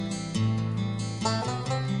Hi,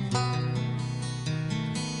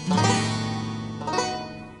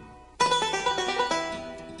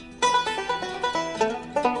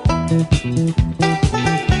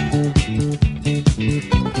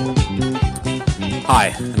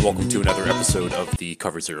 and welcome to another episode of the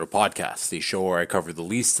Cover Zero podcast, the show where I cover the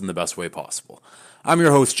least in the best way possible. I'm your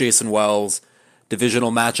host, Jason Wells.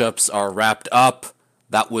 Divisional matchups are wrapped up.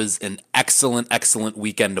 That was an excellent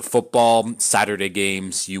weekend of football. Saturday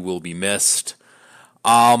games, you will be missed.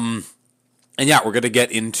 And yeah, we're going to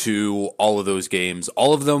get into all of those games.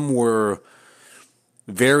 All of them were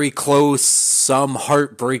very close, some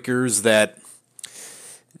heartbreakers that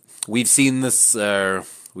we've seen this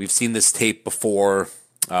tape before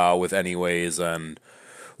with anyways, and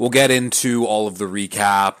we'll get into all of the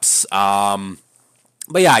recaps.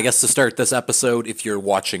 But yeah, I guess to start this episode, if you're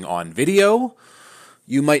watching on video,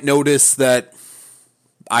 you might notice that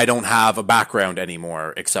I don't have a background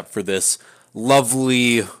anymore, except for this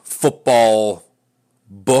lovely football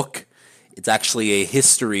book. It's actually a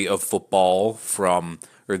history of football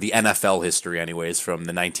or the NFL history anyways, from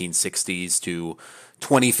the 1960s to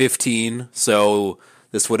 2015. So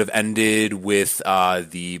this would have ended with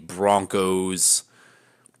the Broncos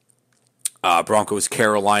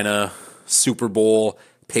Carolina Super Bowl,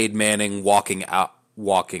 Peyton Manning walking out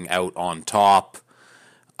on top.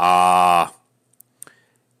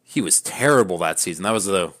 He was terrible that season. That was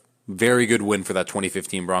a very good win for that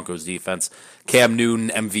 2015 Broncos defense. Cam Newton,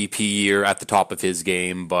 MVP year at the top of his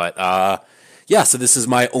game. But yeah, so this is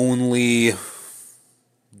my only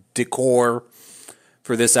decor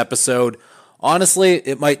for this episode. Honestly,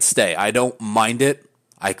 it might stay. I don't mind it.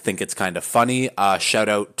 I think it's kind of funny. Shout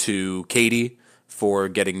out to Katie for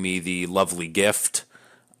getting me the lovely gift.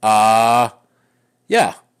 Yeah.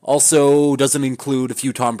 Also doesn't include a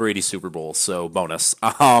few Tom Brady Super Bowls, so bonus.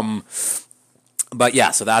 But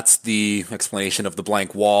yeah, so that's the explanation of the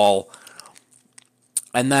blank wall.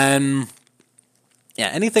 And then, yeah,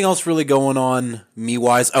 anything else really going on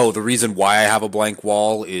me-wise? Oh, the reason why I have a blank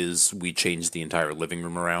wall is we changed the entire living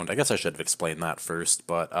room around. I guess I should have explained that first,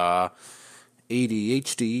 but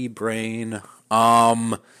ADHD brain.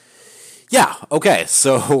 Yeah, okay,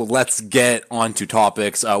 so let's get on to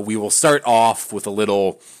topics. We will start off with a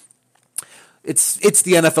little... It's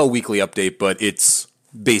the NFL Weekly Update, but it's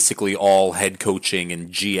basically all head coaching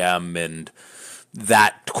and GM and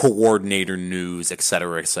that coordinator news,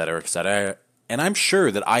 etc., etc., etc. And I'm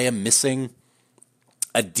sure that I am missing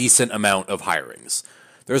a decent amount of hirings.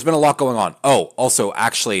 There's been a lot going on. Oh, also,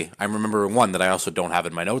 actually, I'm remembering one that I also don't have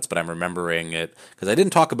in my notes, but I'm remembering it because I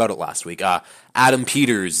didn't talk about it last week. Adam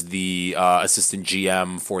Peters, the assistant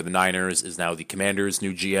GM for the Niners, is now the Commanders'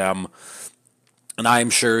 new GM. And I'm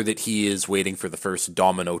sure that he is waiting for the first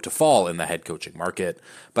domino to fall in the head coaching market.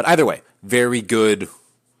 But either way, very good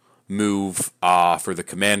move for the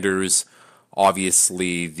Commanders.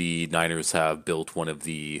 Obviously, the Niners have built one of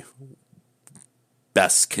the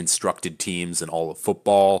best constructed teams in all of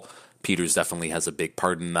football. Peters definitely has a big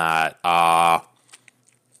part in that.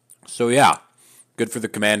 So yeah, good for the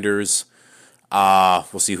Commanders.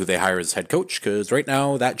 We'll see who they hire as head coach, because right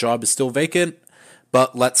now that job is still vacant.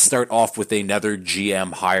 But let's start off with another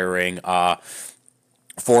GM hiring.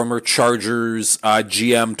 Former Chargers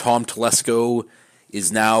GM Tom Telesco is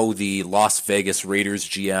now the Las Vegas Raiders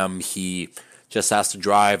GM. He just has to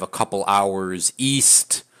drive a couple hours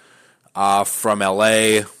east from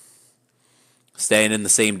LA, staying in the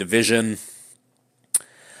same division.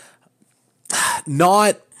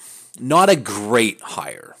 Not a great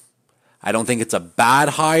hire. I don't think it's a bad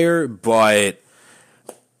hire, but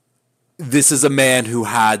this is a man who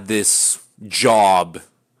had this good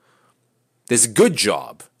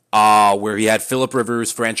job, where he had Phillip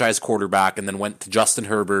Rivers, franchise quarterback, and then went to Justin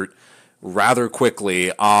Herbert rather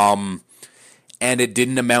quickly. And it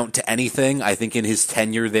didn't amount to anything. I think in his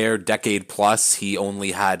tenure there, decade plus, he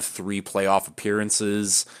only had 3 playoff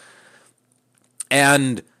appearances.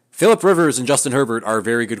 And Phillip Rivers and Justin Herbert are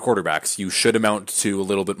very good quarterbacks. You should amount to a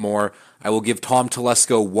little bit more. I will give Tom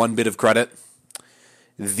Telesco one bit of credit.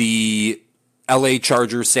 The LA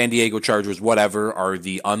Chargers, San Diego Chargers, whatever, are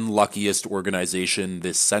the unluckiest organization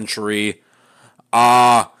this century.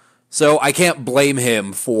 So I can't blame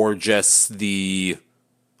him for just the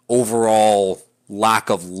overall lack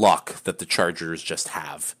of luck that the Chargers just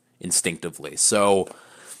have instinctively. So,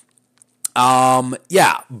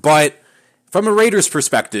 yeah, but from a Raiders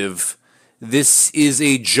perspective, this is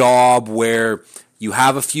a job where you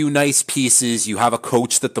have a few nice pieces, you have a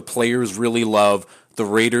coach that the players really love. The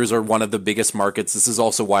Raiders are one of the biggest markets. This is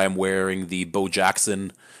also why I'm wearing the Bo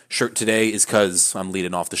Jackson shirt today, is because I'm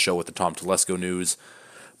leading off the show with the Tom Telesco news.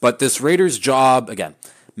 But this Raiders job, again,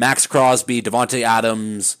 Max Crosby, Devontae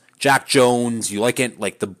Adams, Jack Jones. You like it?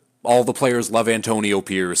 Like all the players love Antonio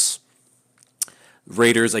Pierce.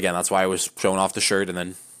 Raiders, again, that's why I was showing off the shirt and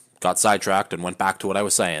then got sidetracked and went back to what I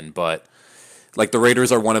was saying. But like the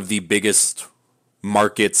Raiders are one of the biggest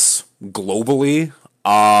markets globally.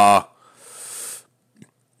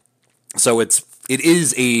 So it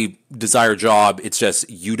is a desired job. It's just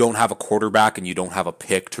you don't have a quarterback and you don't have a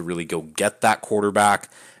pick to really go get that quarterback.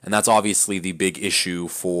 And that's obviously the big issue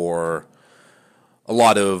for a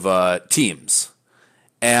lot of teams.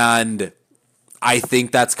 And I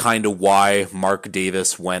think that's kind of why Mark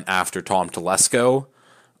Davis went after Tom Telesco.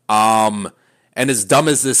 And as dumb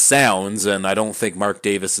as this sounds, and I don't think Mark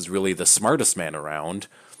Davis is really the smartest man around.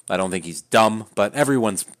 I don't think he's dumb, but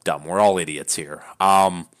everyone's dumb. We're all idiots here.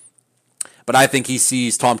 But I think he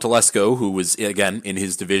sees Tom Telesco, who was, again, in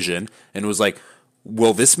his division, and was like,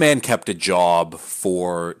 well, this man kept a job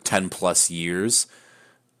for 10 plus years.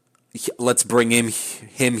 Let's bring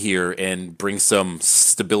him here and bring some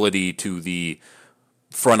stability to the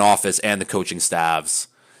front office and the coaching staffs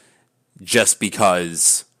just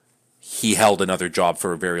because he held another job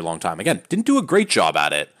for a very long time. Again, didn't do a great job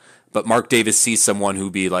at it, but Mark Davis sees someone who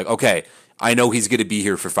be like, okay, I know he's going to be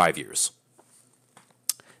here for 5 years.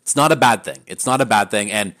 It's not a bad thing. It's not a bad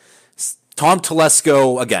thing. And Tom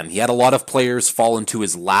Telesco, again, he had a lot of players fall into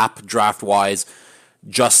his lap draft-wise.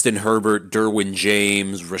 Justin Herbert, Derwin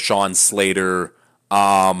James, Rashawn Slater.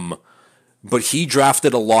 But he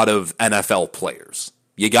drafted a lot of NFL players.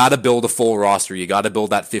 You got to build a full roster. You got to build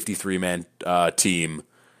that 53-man team.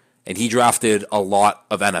 And he drafted a lot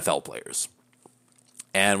of NFL players.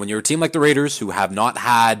 And when you're a team like the Raiders, who have not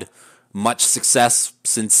had much success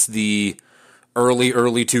since the early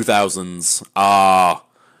 2000s,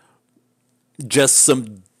 just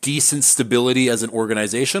some decent stability as an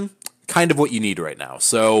organization, kind of what you need right now.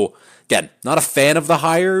 So, again, not a fan of the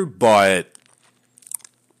hire, but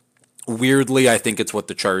weirdly, I think it's what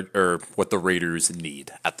the Raiders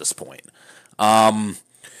need at this point.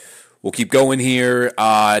 We'll keep going here.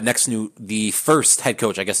 The first head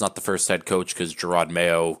coach, I guess not the first head coach because Gerard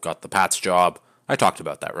Mayo got the Pats job. I talked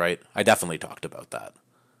about that, right? I definitely talked about that.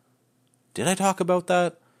 Did I talk about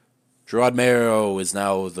that? Gerard Mayo is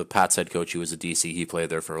now the Pats head coach. He was a DC. He played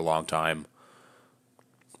there for a long time.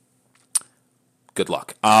 Good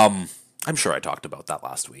luck. I'm sure I talked about that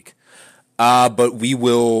last week. But we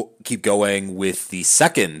will keep going with the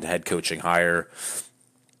second head coaching hire.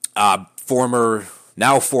 Former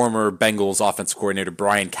Bengals offensive coordinator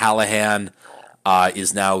Brian Callahan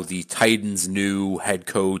is now the Titans' new head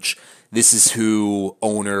coach. This is who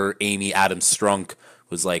owner Amy Adams Strunk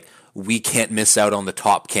was like, we can't miss out on the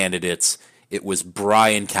top candidates. It was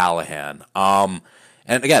Brian Callahan. And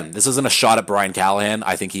again, this isn't a shot at Brian Callahan.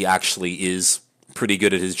 I think he actually is pretty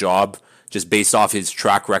good at his job, just based off his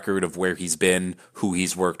track record of where he's been, who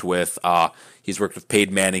he's worked with. He's worked with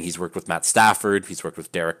Peyton Manning. He's worked with Matt Stafford. He's worked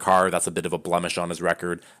with Derek Carr. That's a bit of a blemish on his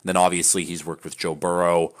record. And then obviously he's worked with Joe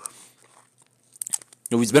Burrow.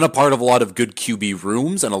 He's been a part of a lot of good QB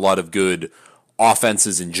rooms and a lot of good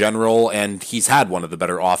offenses in general, and he's had one of the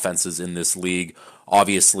better offenses in this league.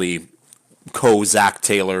 Obviously, Zach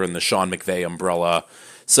Taylor and the Sean McVay umbrella.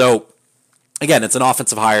 So, again, it's an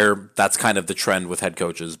offensive hire. That's kind of the trend with head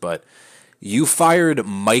coaches. But you fired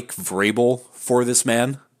Mike Vrabel for this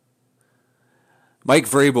man. Mike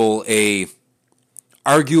Vrabel, a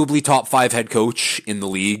arguably top 5 head coach in the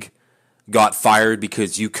league, got fired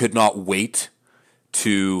because you could not wait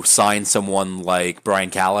to sign someone like Brian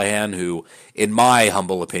Callahan, who, in my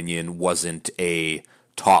humble opinion, wasn't a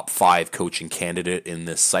top 5 coaching candidate in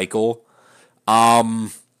this cycle. I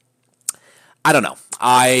don't know.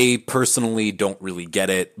 I personally don't really get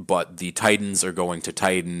it, but the Titans are going to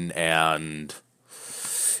Titan, and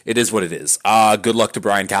it is what it is. Good luck to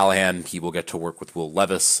Brian Callahan. He will get to work with Will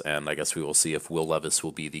Levis, and I guess we will see if Will Levis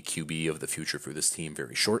will be the QB of the future for this team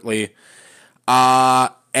very shortly.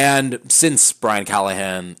 And since Brian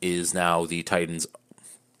Callahan is now the Titans'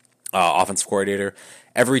 offensive coordinator,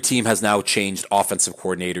 every team has now changed offensive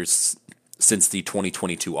coordinators since the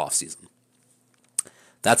 2022 offseason.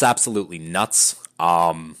 That's absolutely nuts.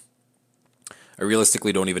 I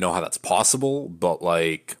realistically don't even know how that's possible, but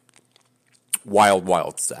like,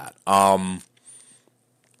 wild stat. And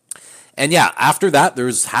yeah, after that,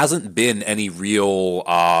 hasn't been any real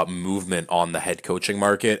movement on the head coaching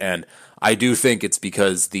market, and I do think it's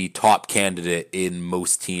because the top candidate in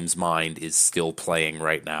most teams' mind is still playing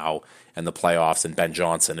right now in the playoffs, and Ben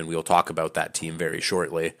Johnson, and we'll talk about that team very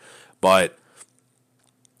shortly. But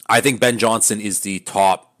I think Ben Johnson is the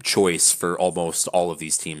top choice for almost all of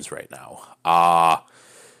these teams right now.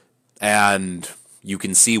 And you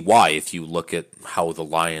can see why if you look at how the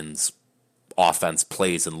Lions offense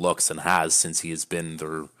plays and looks and has since he has been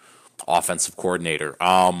their offensive coordinator.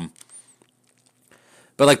 But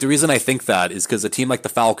like the reason I think that is because a team like the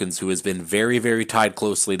Falcons, who has been very, very tied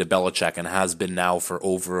closely to Belichick and has been now for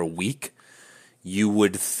over a week, you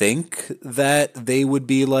would think that they would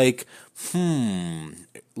be like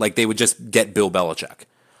they would just get Bill Belichick.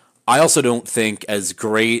 I also don't think, as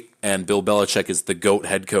great and Bill Belichick is the GOAT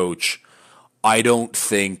head coach, I don't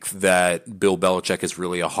think that Bill Belichick is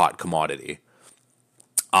really a hot commodity.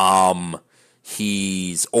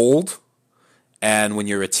 He's old, and when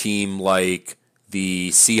you're a team like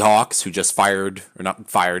the Seahawks, who just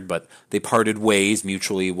but they parted ways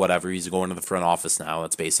mutually, whatever, he's going to the front office now.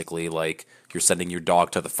 That's basically like you're sending your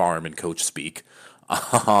dog to the farm in coach speak.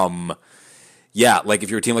 Yeah, like if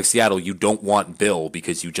you're a team like Seattle, you don't want Bill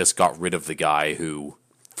because you just got rid of the guy who,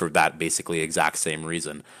 for that basically exact same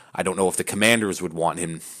reason. I don't know if the Commanders would want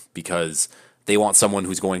him because they want someone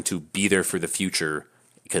who's going to be there for the future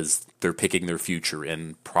because they're picking their future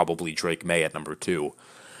in probably Drake May at number 2.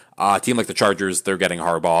 A team like the Chargers, they're getting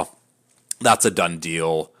Harbaugh. That's a done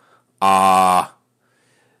deal. And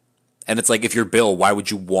it's like, if you're Bill, why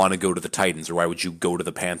would you want to go to the Titans or why would you go to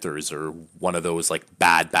the Panthers or one of those like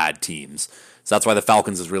bad teams? So that's why the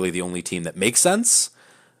Falcons is really the only team that makes sense.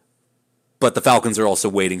 But the Falcons are also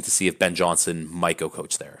waiting to see if Ben Johnson might go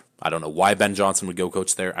coach there. I don't know why Ben Johnson would go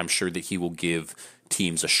coach there. I'm sure that he will give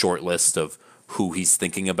teams a short list of who he's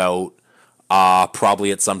thinking about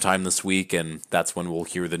probably at some time this week, and that's when we'll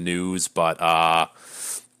hear the news. But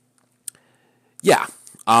yeah.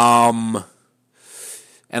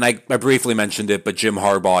 And I briefly mentioned it, but Jim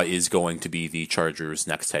Harbaugh is going to be the Chargers'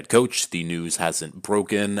 next head coach. The news hasn't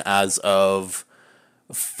broken as of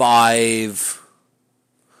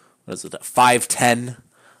 5:10,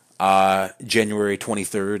 January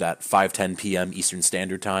 23rd at 5:10 p.m. Eastern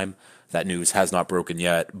Standard Time. That news has not broken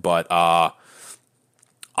yet, but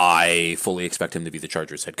I fully expect him to be the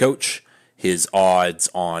Chargers' head coach. His odds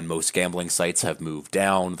on most gambling sites have moved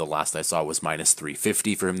down. The last I saw was minus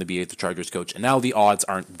 350 for him to be the Chargers coach, and now the odds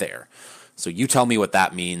aren't there. So you tell me what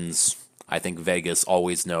that means. I think Vegas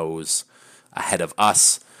always knows ahead of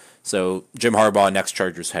us. So Jim Harbaugh, next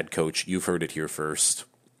Chargers head coach. You've heard it here first.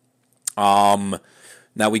 Now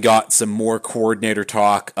we got some more coordinator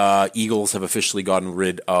talk. Eagles have officially gotten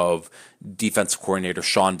rid of defensive coordinator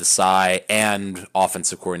Sean Desai and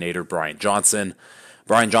offensive coordinator Brian Johnson.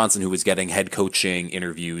 Brian Johnson, who was getting head coaching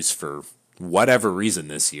interviews for whatever reason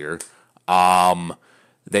this year,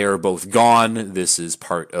 they are both gone. This is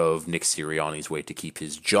part of Nick Sirianni's way to keep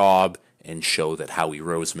his job and show that Howie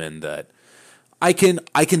Roseman that I can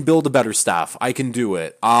build a better staff. I can do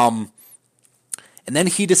it. And then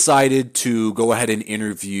he decided to go ahead and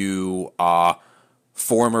interview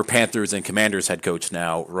former Panthers and Commanders head coach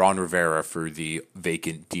now, Ron Rivera, for the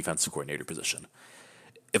vacant defensive coordinator position.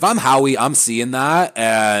 If I'm Howie, I'm seeing that,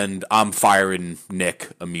 and I'm firing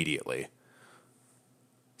Nick immediately.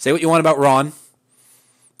 Say what you want about Ron.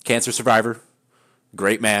 Cancer survivor.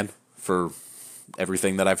 Great man for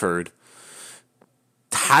everything that I've heard.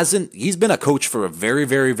 He's been a coach for a very,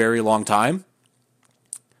 very, very long time.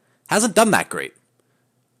 Hasn't done that great.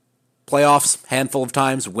 Playoffs, handful of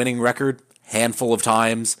times. Winning record, handful of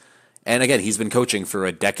times. And again, he's been coaching for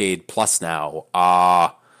a decade plus now.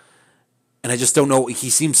 And I just don't know. He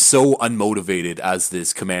seems so unmotivated as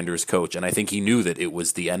this Commanders coach, and I think he knew that it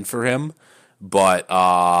was the end for him. But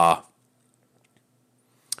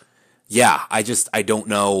yeah, I don't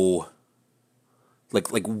know.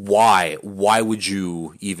 Like why? Why would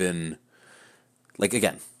you even? Like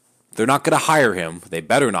again, they're not going to hire him. They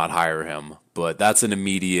better not hire him. But that's an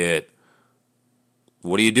immediate.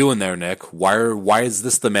 What are you doing there, Nick? Why is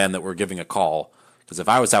this the man that we're giving a call? Because if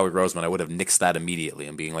I was Howie Roseman, I would have nixed that immediately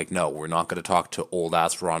and being like, no, we're not going to talk to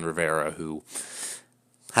old-ass Ron Rivera, who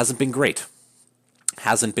hasn't been great.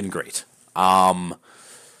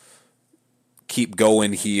 Keep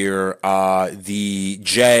going here. The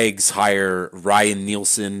Jags hire Ryan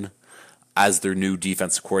Nielsen as their new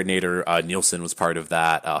defensive coordinator. Nielsen was part of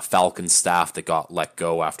that Falcons staff that got let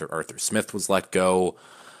go after Arthur Smith was let go.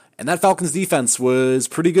 And that Falcons defense was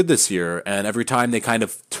pretty good this year. And every time they kind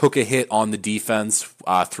of took a hit on the defense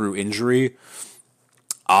through injury,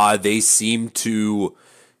 they seemed to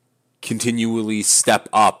continually step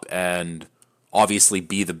up and obviously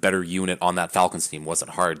be the better unit on that Falcons team. It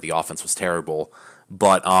wasn't hard. The offense was terrible.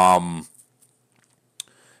 But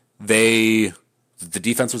the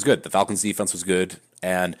defense was good. The Falcons defense was good.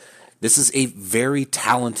 And this is a very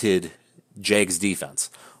talented Jags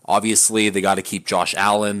defense. Obviously, they got to keep Josh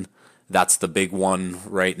Allen. That's the big one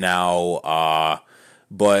right now.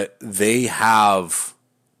 but they have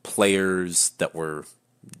players that were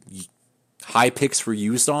high picks were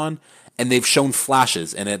used on, and they've shown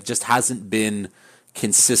flashes, and it just hasn't been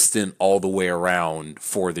consistent all the way around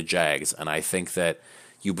for the Jags. And I think that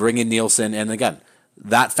you bring in Nielsen, and again,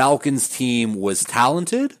 that Falcons team was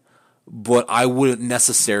talented, but I wouldn't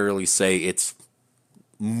necessarily say it's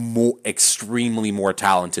extremely more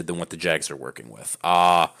talented than what the Jags are working with.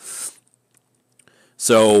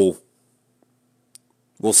 So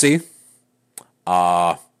we'll see.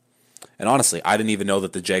 And honestly, I didn't even know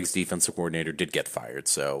that the Jags defensive coordinator did get fired.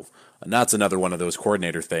 So, and that's another one of those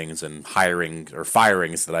coordinator things and hiring or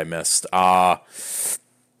firings that I missed.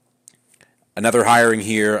 Another hiring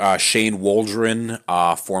here, Shane Waldron,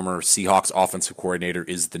 former Seahawks offensive coordinator,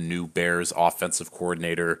 is the new Bears offensive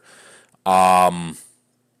coordinator.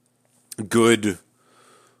 Good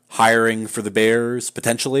hiring for the Bears,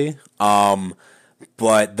 potentially.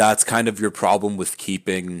 But that's kind of your problem with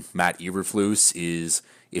keeping Matt Eberflus, is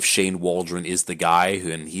if Shane Waldron is the guy,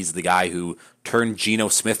 and he's the guy who turned Geno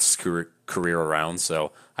Smith's career around,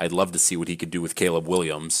 so I'd love to see what he could do with Caleb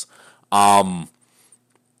Williams.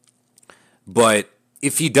 But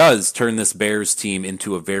if he does turn this Bears team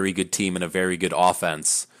into a very good team and a very good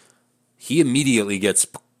offense, he immediately gets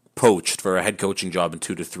poached for a head coaching job in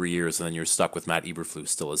 2 to 3 years, and then you're stuck with Matt Eberflus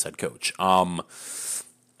still as head coach.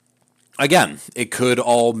 Again, it could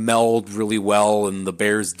all meld really well, and the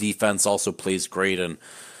Bears' defense also plays great, and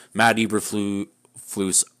Matt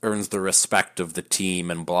Eberflus earns the respect of the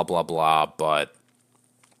team, and blah, blah, blah. But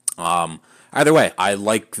either way, I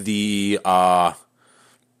like the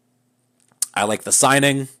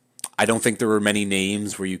signing. I don't think there were many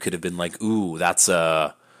names where you could have been like, ooh, that's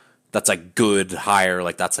a good hire,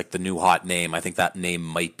 like that's like the new hot name. I think that name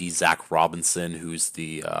might be Zach Robinson, who's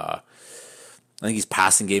the I think he's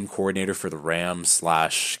passing game coordinator for the Rams /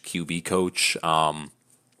 QB coach.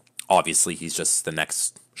 Obviously, he's just the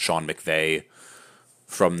next Sean McVay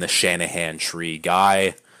from the Shanahan tree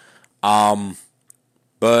guy.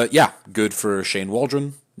 But yeah, good for Shane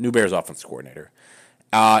Waldron, new Bears offensive coordinator.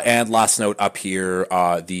 And last note up here,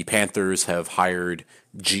 the Panthers have hired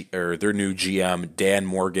their new GM, Dan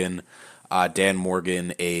Morgan. Dan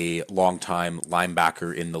Morgan, a longtime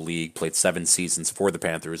linebacker in the league, played 7 seasons for the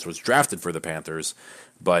Panthers, was drafted for the Panthers,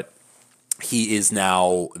 but he is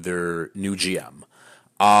now their new GM.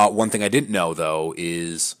 One thing I didn't know, though,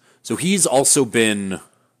 is so he's also been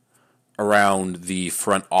around the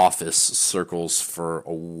front office circles for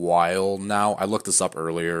a while now. I looked this up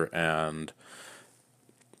earlier and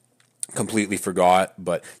completely forgot,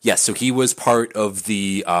 but yes, so he was part of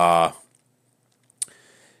the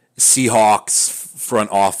Seahawks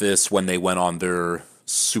front office when they went on their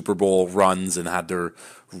Super Bowl runs and had their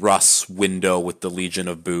Russ window with the Legion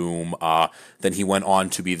of Boom. Then he went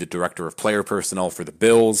on to be the director of player personnel for the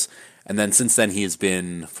Bills. And then since then he has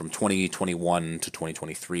been, from 2021 to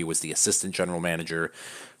 2023, was the assistant general manager.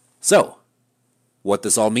 So, what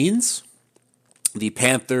this all means? The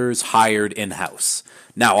Panthers hired in-house.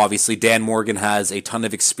 Now, obviously, Dan Morgan has a ton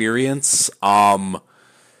of experience.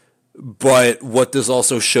 But what this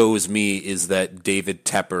also shows me is that David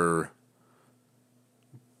Tepper,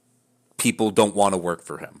 people don't want to work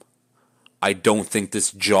for him. I don't think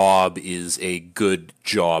this job is a good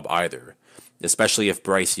job either, especially if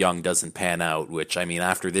Bryce Young doesn't pan out, which, I mean,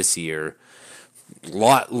 after this year,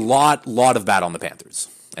 lot of bad on the Panthers.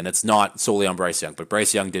 And it's not solely on Bryce Young, but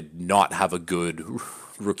Bryce Young did not have a good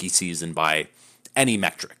rookie season by any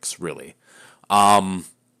metrics, really.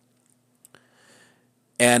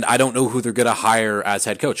 And I don't know who they're going to hire as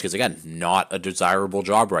head coach, because, again, not a desirable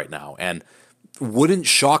job right now. And wouldn't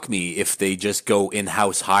shock me if they just go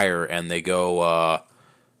in-house hire and they go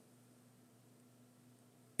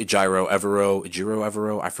Ejiro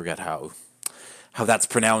Evero, I forget how that's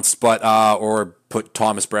pronounced, but or put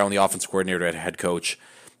Thomas Brown, the offensive coordinator, at head coach.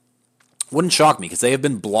 Wouldn't shock me, because they have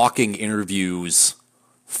been blocking interviews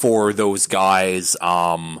for those guys.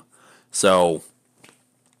 So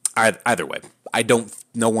either way,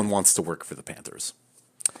 no one wants to work for the Panthers.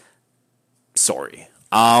 Sorry.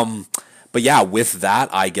 But yeah, with that,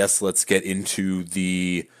 I guess let's get into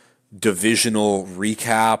the divisional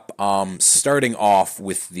recap. Starting off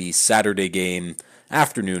with the Saturday game,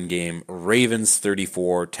 afternoon game, Ravens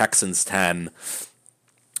 34, Texans 10.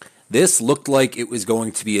 This looked like it was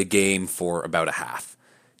going to be a game for about a half.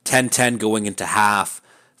 10-10 going into half.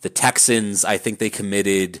 The Texans, I think they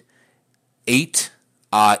committed eight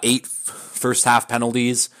first half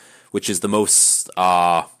penalties, which is the most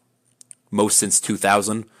since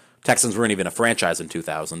 2000. Texans weren't even a franchise in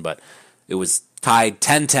 2000, but it was tied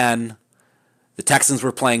 10-10. The Texans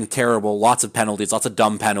were playing terrible, lots of penalties, lots of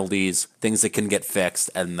dumb penalties, things that can get fixed,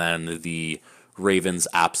 and then the Ravens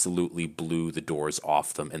absolutely blew the doors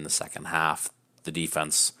off them in the second half. The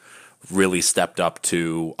defense really stepped up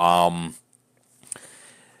to.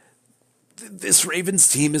 This Ravens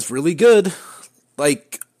team is really good.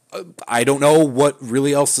 Like, I don't know what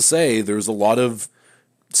really else to say. There's a lot of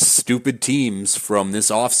stupid teams from this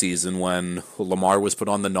offseason when Lamar was put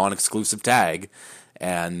on the non-exclusive tag,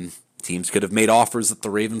 and teams could have made offers that the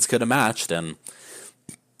Ravens could have matched, and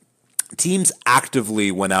teams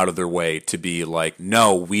actively went out of their way to be like,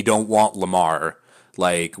 no, we don't want Lamar.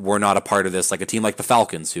 Like, we're not a part of this. Like a team like the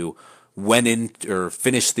Falcons, who went in or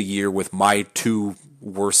finished the year with my two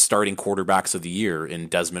worst starting quarterbacks of the year in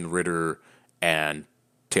Desmond Ridder and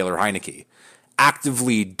Taylor Heineke,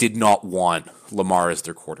 actively did not want Lamar as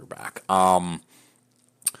their quarterback.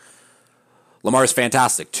 Lamar is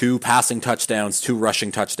fantastic. 2 passing touchdowns, 2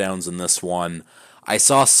 rushing touchdowns in this one. I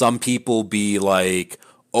saw some people be like,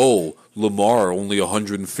 oh, Lamar, only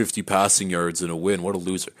 150 passing yards in a win. What a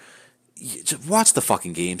loser. Just watch the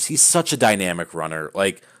fucking games. He's such a dynamic runner.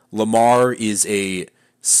 Like, Lamar is a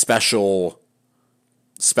special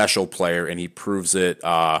player, and he proves it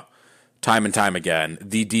time and time again.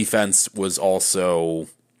 The defense was also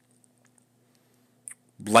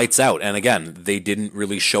lights out. And again, they didn't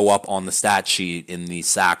really show up on the stat sheet in the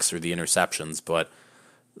sacks or the interceptions, but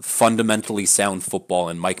fundamentally sound football,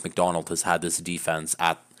 and Mike McDonald has had this defense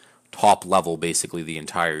at top level basically the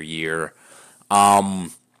entire year.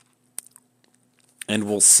 And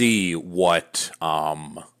we'll see what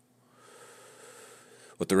the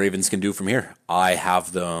Ravens can do from here. I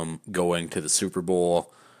have them going to the Super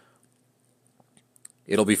Bowl.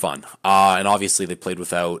 It'll be fun. And obviously they played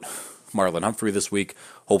without Marlon Humphrey this week.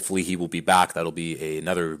 Hopefully he will be back. That'll be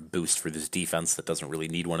another boost for this defense that doesn't really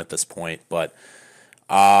need one at this point. But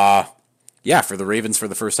yeah, for the Ravens, for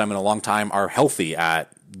the first time in a long time, are healthy at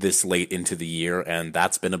this late into the year, and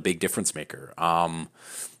that's been a big difference maker.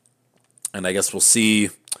 And I guess we'll see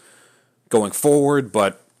going forward,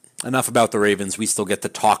 but enough about the Ravens. We still get to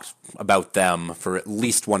talk about them for at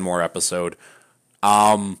least one more episode.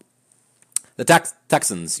 The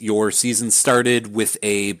Texans, your season started with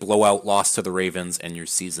a blowout loss to the Ravens, and your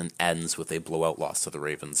season ends with a blowout loss to the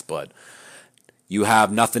Ravens, but you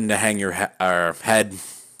have nothing to hang your head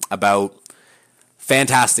about.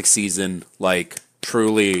 Fantastic season, like,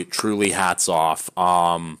 truly, truly hats off.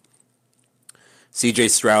 CJ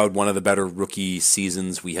Stroud, one of the better rookie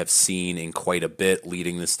seasons we have seen in quite a bit,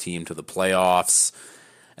 leading this team to the playoffs.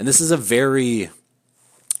 And this is a very,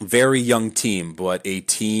 very young team, but a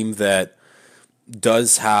team that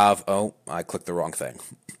does have... Oh, I clicked the wrong thing.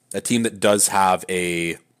 A team that does have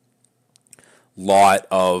a lot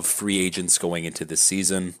of free agents going into this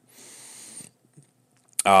season.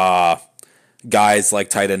 Guys like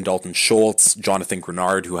tight end Dalton Schultz, Jonathan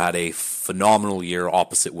Grenard, who had a phenomenal year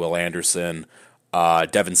opposite Will Anderson,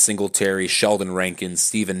 Devin Singletary, Sheldon Rankin,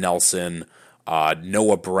 Steven Nelson,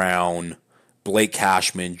 Noah Brown, Blake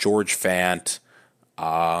Cashman, George Fant,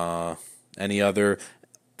 any other...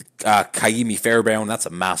 Kaimi Fairbairn, that's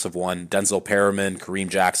a massive one. Denzel Perriman, Kareem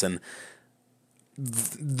Jackson.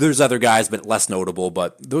 There's other guys, but less notable.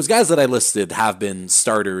 But those guys that I listed have been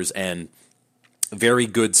starters and very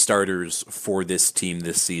good starters for this team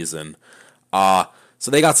this season. So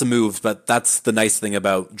they got some moves, but that's the nice thing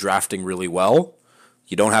about drafting really well.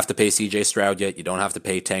 You don't have to pay CJ Stroud yet. You don't have to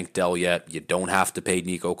pay Tank Dell yet. You don't have to pay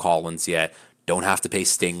Nico Collins yet. Don't have to pay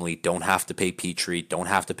Stingley. Don't have to pay Petrie. Don't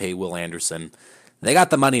have to pay Will Anderson. They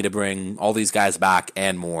got the money to bring all these guys back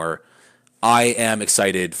and more. I am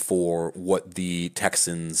excited for what the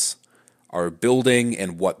Texans are building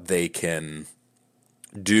and what they can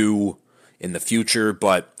do in the future,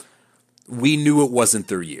 but we knew it wasn't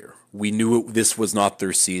their year. We knew this was not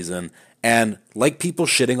their season. And like people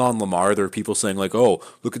shitting on Lamar, there are people saying like, oh,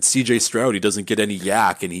 look at CJ Stroud. He doesn't get any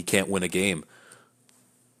yak and he can't win a game.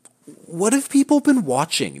 What have people been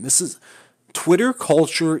watching? Twitter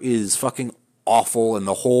culture is fucking awful, and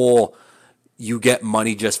the whole you get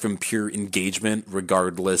money just from pure engagement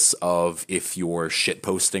regardless of if you're shit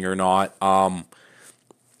posting or not.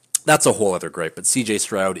 That's a whole other gripe, but CJ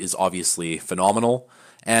Stroud is obviously phenomenal,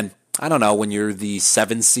 and I don't know, when you're the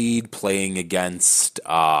 7 seed playing against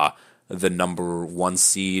the number 1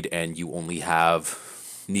 seed and you only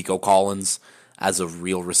have Nico Collins as a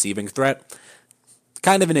real receiving threat,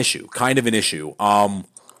 kind of an issue.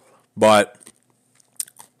 But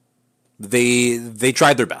They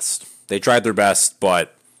tried their best.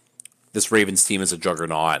 But this Ravens team is a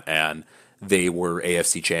juggernaut, and they were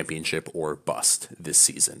AFC Championship or bust this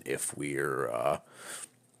season, if we're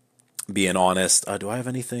being honest. Do I have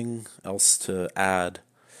anything else to add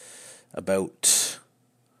about...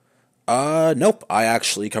 Nope, I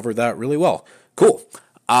actually covered that really well. Cool.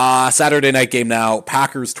 Saturday night game now,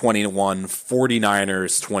 Packers 20-1,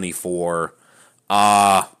 49ers 24.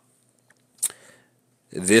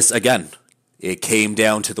 This, again, it came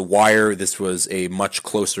down to the wire. This was a much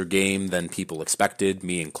closer game than people expected,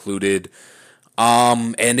 me included.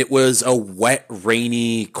 And it was a wet,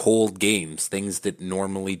 rainy, cold game, things that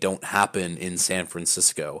normally don't happen in San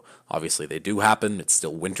Francisco. Obviously, they do happen. It's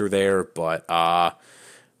still winter there, but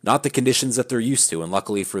not the conditions that they're used to. And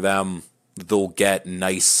luckily for them, they'll get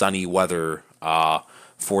nice, sunny weather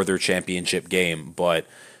for their championship game. But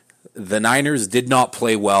the Niners did not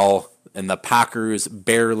play well, and the Packers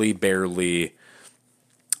barely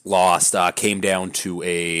lost. Came down to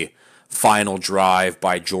a final drive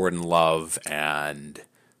by Jordan Love and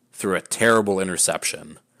threw a terrible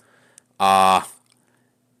interception. And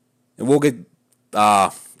we'll get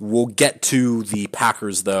to the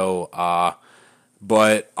Packers though.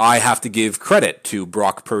 But I have to give credit to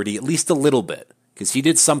Brock Purdy at least a little bit, because he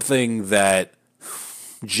did something that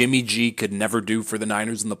Jimmy G could never do for the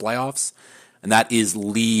Niners in the playoffs, and that is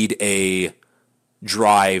lead a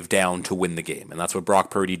drive down to win the game. And that's what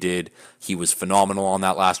Brock Purdy did. He was phenomenal on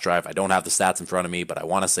that last drive. I don't have the stats in front of me, but I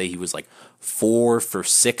want to say he was like 4 for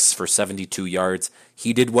 6 for 72 yards.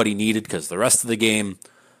 He did what he needed because the rest of the game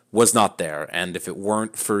was not there. And if it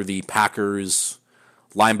weren't for the Packers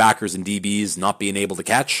linebackers and DBs not being able to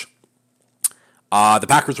catch, the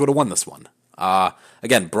Packers would have won this one.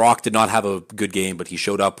 Again, Brock did not have a good game, but he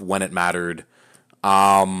showed up when it mattered.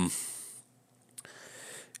 Yeah,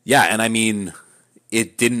 and I mean,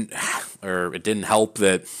 it didn't help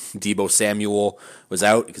that Deebo Samuel was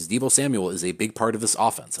out, because Deebo Samuel is a big part of this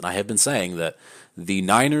offense. And I have been saying that the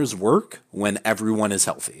Niners work when everyone is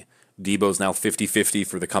healthy. Deebo's now 50-50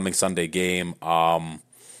 for the coming Sunday game.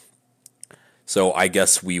 So I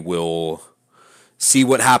guess we will see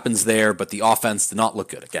what happens there, but the offense did not look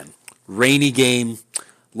good. Again, rainy game,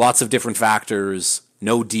 lots of different factors,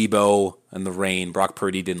 no Deebo and the rain. Brock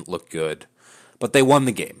Purdy didn't look good. But they won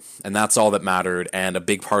the game, and that's all that mattered, and a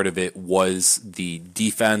big part of it was the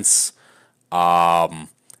defense. Dre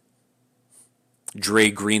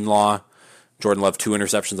Greenlaw, Jordan Love, 2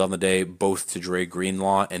 interceptions on the day, both to Dre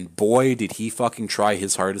Greenlaw, and boy, did he fucking try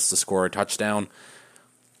his hardest to score a touchdown.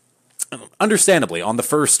 Understandably, on the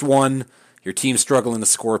first one, your team's struggling to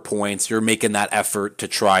score points, you're making that effort to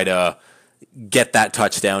try to get that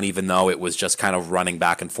touchdown, even though it was just kind of running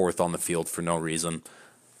back and forth on the field for no reason.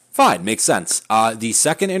 Fine, makes sense. The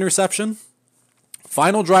second interception,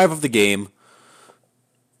 final drive of the game,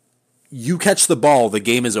 you catch the ball, the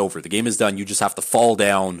game is over. The game is done. You just have to fall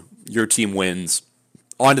down. Your team wins.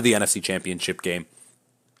 On to the NFC Championship game.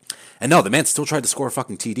 And no, the man still tried to score a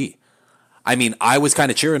fucking TD. I mean, I was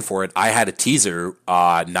kind of cheering for it. I had a teaser,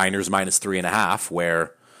 Niners minus 3.5,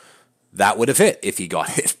 where that would have hit if he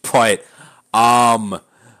got it. But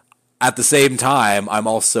at the same time, I'm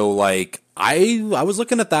also like, I was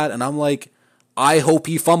looking at that, and I'm like, I hope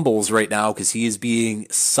he fumbles right now, because he is being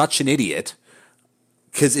such an idiot.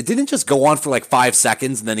 Because it didn't just go on for like 5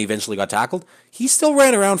 seconds and then he eventually got tackled. He still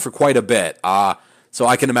ran around for quite a bit. So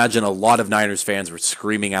I can imagine a lot of Niners fans were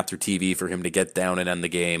screaming at their TV for him to get down and end the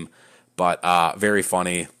game. But very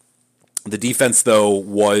funny. The defense, though,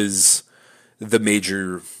 was the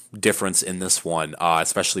major difference in this one,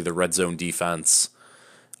 especially the red zone defense.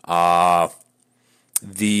 The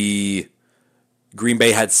Green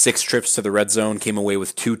Bay had 6 trips to the red zone, came away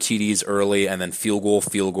with 2 TDs early, and then field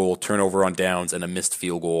goal, turnover on downs, and a missed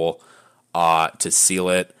field goal to seal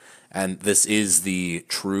it. And this is the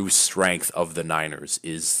true strength of the Niners,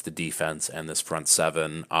 is the defense and this front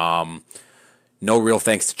seven. No real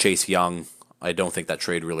thanks to Chase Young. I don't think that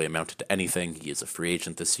trade really amounted to anything. He is a free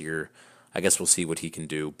agent this year. I guess we'll see what he can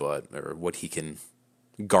do, or what he can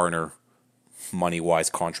garner money-wise,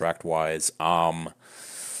 contract-wise.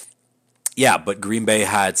 Yeah, but Green Bay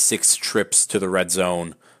had 6 trips to the red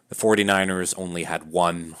zone. The 49ers only had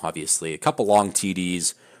 1, obviously. A couple long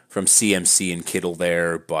TDs from CMC and Kittle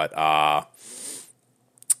there, but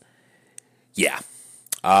yeah.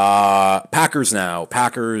 Packers now.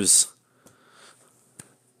 Packers,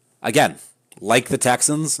 again, like the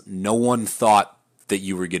Texans, no one thought that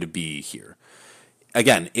you were going to be here.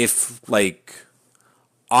 Again,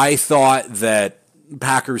 I thought that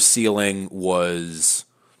Packers' ceiling was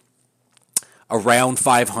around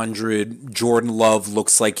 500. Jordan Love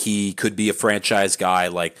looks like he could be a franchise guy,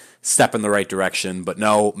 like step in the right direction. But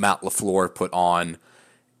no, Matt LaFleur put on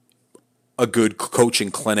a good coaching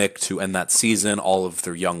clinic to end that season. All of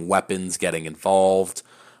their young weapons getting involved.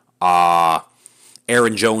 Aaron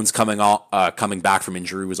Aaron Jones coming back from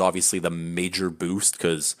injury was obviously the major boost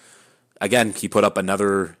because, again, he put up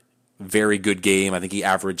another very good game. I think he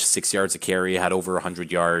averaged 6 yards a carry, had over 100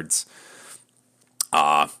 yards.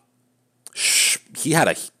 He had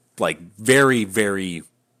a very, very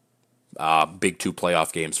big 2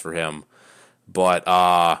 playoff games for him. But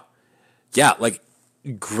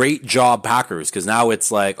great job Packers, because now it's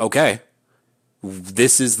like, okay,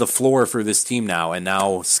 this is the floor for this team now, and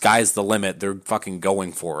now sky's the limit. They're fucking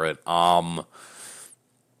going for it. And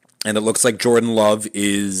it looks like Jordan Love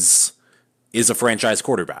is a franchise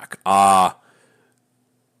quarterback.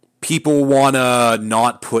 People want to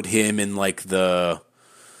not put him in like the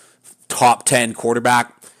top 10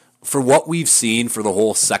 quarterback. For what we've seen for the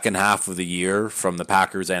whole second half of the year from the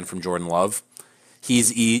Packers and from Jordan Love,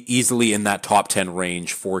 he's easily in that top 10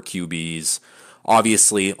 range for QBs.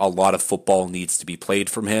 Obviously, a lot of football needs to be played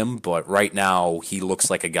from him, but right now he looks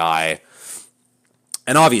like a guy.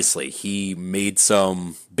 And obviously, he made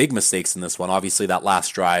some big mistakes in this one. Obviously, that last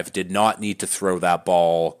drive did not need to throw that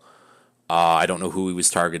ball. I don't know who he was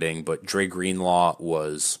targeting, but Dre Greenlaw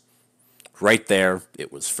was right there.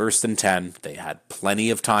 It was 1st and 10. They had plenty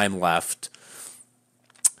of time left.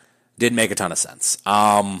 Didn't make a ton of sense.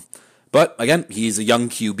 But again, he's a young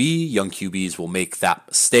QB. Young QBs will make that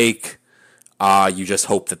mistake. You just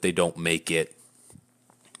hope that they don't make it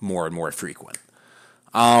more and more frequent.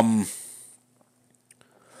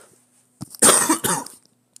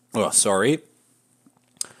 Sorry.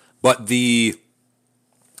 But the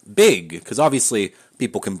big, because obviously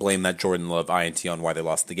people can blame that Jordan Love INT on why they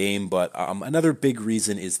lost the game, but another big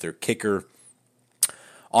reason is their kicker.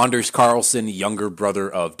 Anders Carlson, younger brother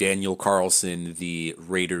of Daniel Carlson, the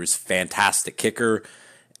Raiders' fantastic kicker.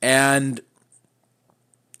 And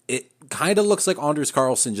it kind of looks like Anders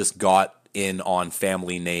Carlson just got in on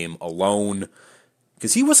family name alone,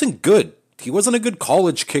 because he wasn't good. He wasn't a good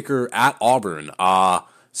college kicker at Auburn.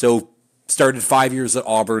 So started 5 years at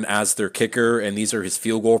Auburn as their kicker, and these are his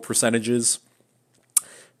field goal percentages.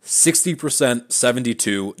 60%,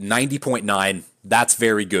 72, 90.9. That's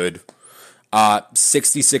very good.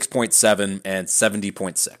 66.7 and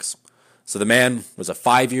 70.6. So the man was a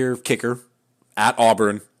 5-year kicker at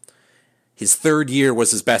Auburn. His third year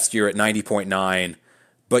was his best year at 90.9.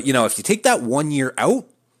 But, if you take that 1 year out,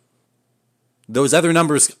 those other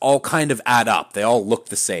numbers all kind of add up. They all look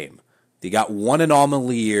the same. You got one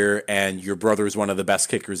anomaly year, and your brother is one of the best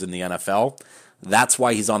kickers in the NFL. That's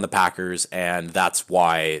why he's on the Packers, and that's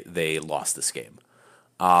why they lost this game.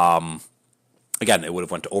 Again, it would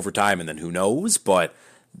have went to overtime, and then who knows, but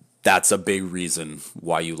that's a big reason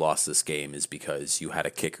why you lost this game, is because you had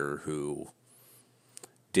a kicker who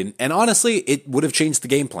didn't. And honestly, it would have changed the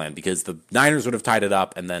game plan, because the Niners would have tied it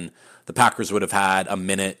up, and then the Packers would have had a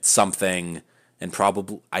minute something, and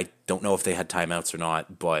probably, I don't know if they had timeouts or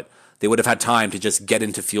not, but they would have had time to just get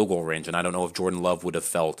into field goal range, and I don't know if Jordan Love would have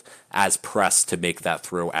felt as pressed to make that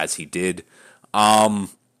throw as he did. But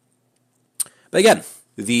again,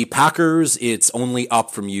 the Packers, it's only up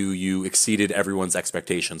from you. You exceeded everyone's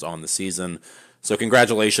expectations on the season. So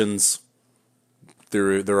congratulations.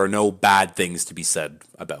 There are no bad things to be said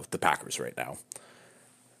about the Packers right now.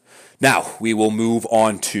 Now, we will move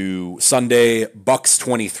on to Sunday. Bucks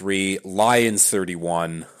 23, Lions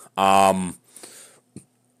 31.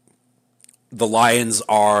 The Lions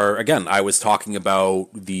are, again, I was talking about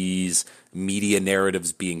these media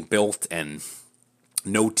narratives being built, and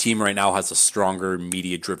no team right now has a stronger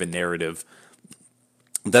media-driven narrative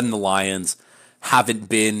than the Lions. Haven't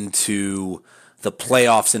been to the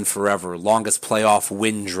playoffs in forever. Longest playoff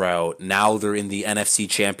win drought. Now they're in the NFC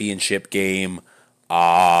Championship game.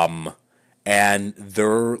 And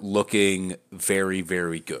they're looking very,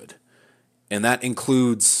 very good. And that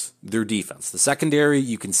includes their defense. The secondary,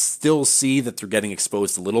 you can still see that they're getting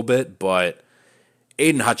exposed a little bit, but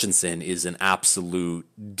Aiden Hutchinson is an absolute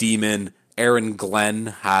demon. Aaron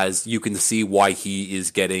Glenn you can see why he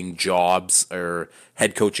is getting jobs or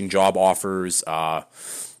head coaching job offers.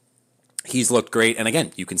 He's looked great. And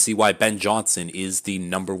again, you can see why Ben Johnson is the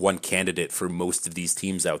number one candidate for most of these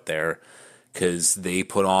teams out there, because they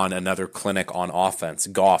put on another clinic on offense.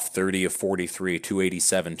 Goff, 30 of 43,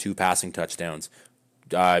 287, 2 passing touchdowns.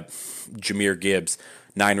 Jahmyr Gibbs,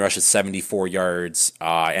 9 rushes, 74 yards,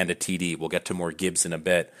 and a TD. We'll get to more Gibbs in a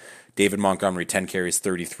bit. David Montgomery, 10 carries,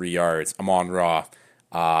 33 yards. Amon-Ra,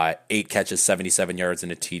 8 catches, 77 yards,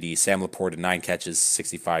 and a TD. Sam Laporta, 9 catches,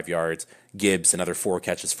 65 yards. Gibbs, another 4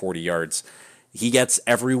 catches, 40 yards. He gets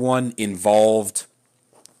everyone involved.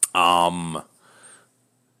 The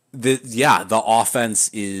offense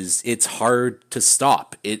it's hard to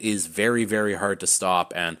stop. It is very, very hard to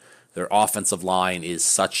stop. And Their offensive line is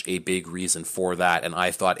such a big reason for that, and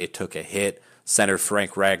I thought it took a hit. Center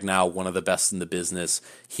Frank Ragnow, one of the best in the business,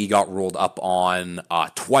 he got rolled up on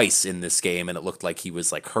twice in this game, and it looked like he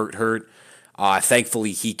was like hurt.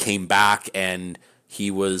 Thankfully, he came back, and he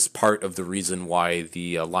was part of the reason why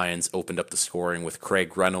the Lions opened up the scoring with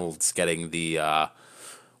Craig Reynolds getting the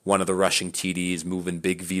one of the rushing TDs, moving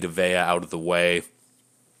Big Vita Vea out of the way.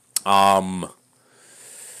 Yeah,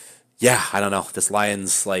 I don't know. This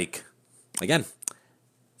Lions, like, again,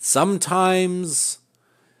 sometimes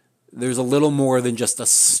there's a little more than just a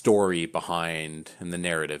story behind in the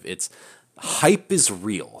narrative. Hype is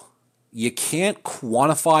real. You can't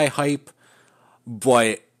quantify hype,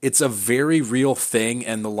 but it's a very real thing,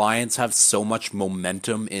 and the Lions have so much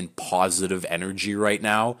momentum and positive energy right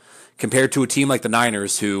now compared to a team like the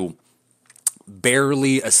Niners who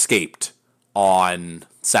barely escaped on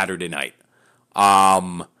Saturday night.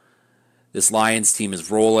 This Lions team is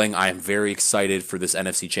rolling. I am very excited for this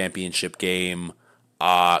NFC Championship game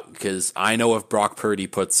because I know if Brock Purdy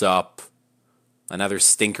puts up another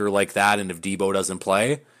stinker like that and if Debo doesn't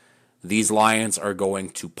play, these Lions are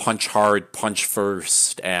going to punch hard, punch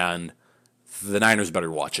first, and the Niners better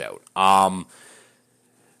watch out. I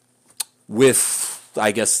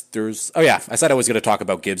said I was going to talk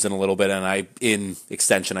about Gibbs in a little bit, and in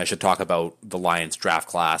extension, I should talk about the Lions draft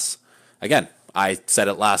class. Again, I said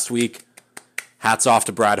it last week. Hats off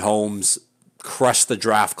to Brad Holmes. Crushed the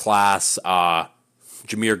draft class.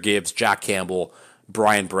 Jahmyr Gibbs, Jack Campbell,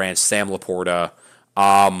 Brian Branch, Sam Laporta.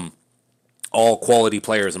 All quality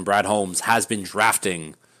players, and Brad Holmes has been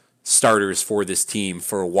drafting starters for this team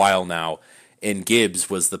for a while now, and Gibbs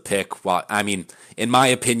was the pick. Well, I mean, in my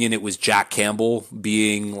opinion, it was Jack Campbell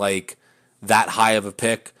being like that high of a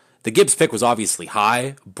pick. The Gibbs pick was obviously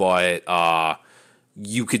high, but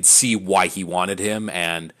you could see why he wanted him,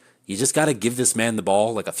 and you just got to give this man the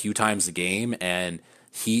ball like a few times a game, and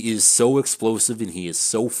he is so explosive and he is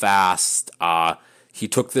so fast. He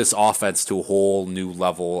took this offense to a whole new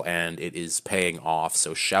level, and it is paying off.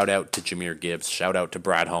 So shout out to Jahmyr Gibbs. Shout out to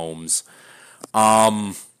Brad Holmes.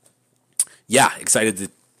 Excited to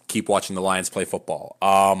keep watching the Lions play football.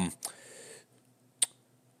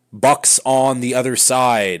 Bucks on the other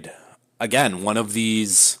side. Again, one of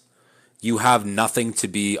these you have nothing to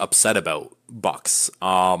be upset about, Bucks.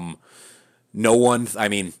 No one,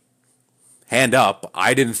 hand up,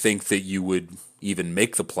 I didn't think that you would even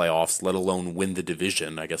make the playoffs, let alone win the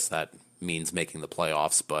division. I guess that means making the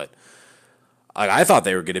playoffs, but I thought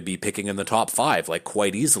they were going to be picking in the top 5, like,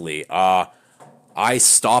 quite easily. I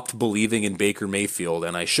stopped believing in Baker Mayfield,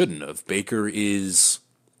 and I shouldn't have.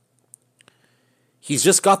 He's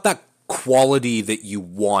just got that quality that you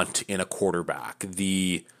want in a quarterback.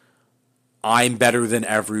 I'm better than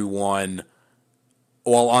everyone,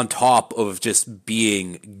 while on top of just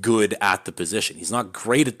being good at the position. He's not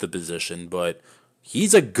great at the position, but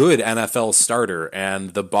he's a good NFL starter,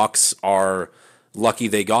 and the Bucks are lucky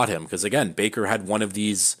they got him because, again, Baker had one of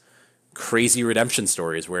these crazy redemption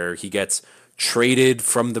stories where he gets traded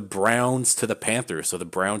from the Browns to the Panthers so the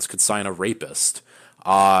Browns could sign a rapist.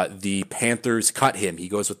 The Panthers cut him. He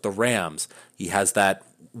goes with the Rams. He has that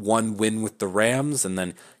one win with the Rams, and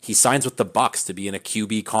then he signs with the Bucks to be in a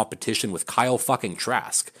QB competition with Kyle fucking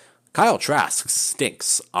Trask. Kyle Trask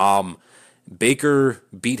stinks. Baker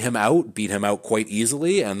beat him out quite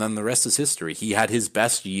easily, and then the rest is history. He had his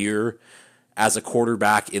best year as a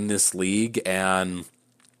quarterback in this league, and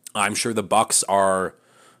I'm sure the Bucks are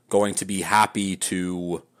going to be happy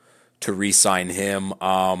to re-sign him.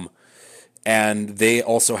 And they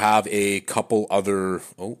also have a couple other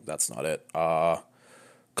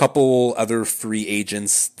couple other free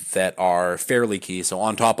agents that are fairly key. So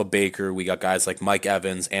on top of Baker, we got guys like Mike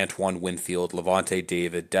Evans, Antoine Winfield, Levante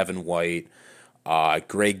David, Devin White,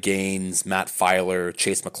 Greg Gaines, Matt Filer,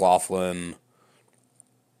 Chase McLaughlin.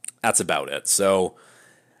 That's about it. So,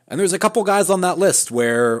 and there's a couple guys on that list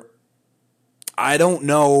where I don't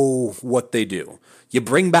know what they do. You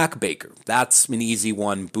bring back Baker. That's an easy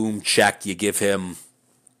one. Boom, check. You give him,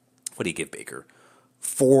 what do you give Baker?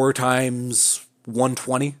 4 times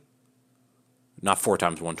 120? Not 4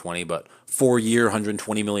 times 120, but 4-year,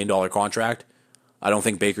 $120 million contract. I don't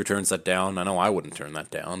think Baker turns that down. I know I wouldn't turn that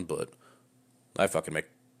down, but I fucking make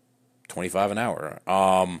 $25 an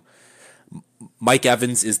hour. Mike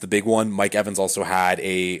Evans is the big one. Mike Evans also had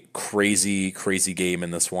a crazy, crazy game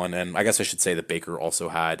in this one, and I guess I should say that Baker also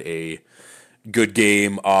had a good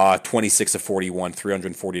game. 26 of 41,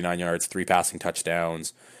 349 yards, 3 passing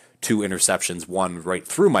touchdowns, 2 interceptions, one right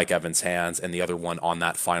through Mike Evans' hands, and the other one on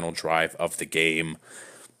that final drive of the game.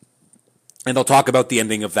 And I'll talk about the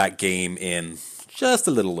ending of that game in just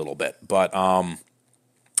a little bit. But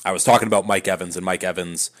I was talking about Mike Evans, and Mike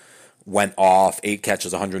Evans went off 8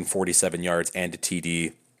 catches, 147 yards, and a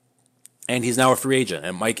TD. And he's now a free agent.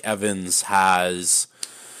 And Mike Evans has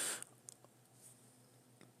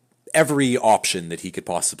every option that he could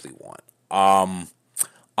possibly want.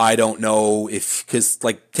 I don't know if, because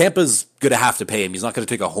like Tampa's going to have to pay him. He's not going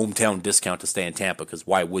to take a hometown discount to stay in Tampa, because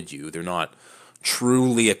why would you? They're not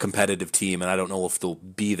truly a competitive team, and I don't know if they'll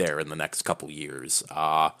be there in the next couple years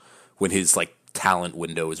when his like talent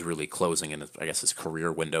window is really closing, and I guess his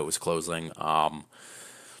career window is closing.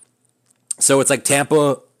 So it's like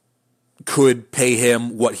Tampa could pay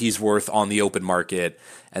him what he's worth on the open market,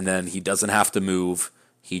 and then he doesn't have to move.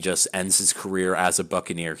 He just ends his career as a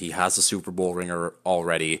Buccaneer. He has a Super Bowl ringer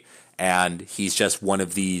already, and he's just one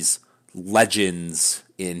of these legends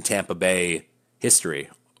in Tampa Bay history.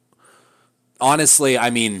 Honestly,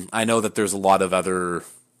 I mean, I know that there's a lot of other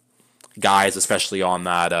guys, especially on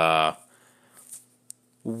that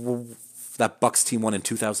Bucs team won in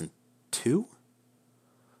 2002?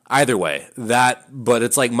 Either way, but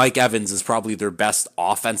it's like Mike Evans is probably their best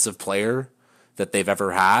offensive player that they've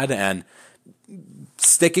ever had, and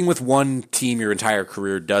sticking with one team your entire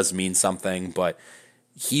career does mean something, but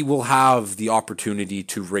he will have the opportunity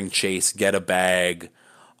to ring chase, get a bag,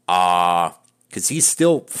 because he's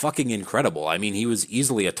still fucking incredible. I mean, he was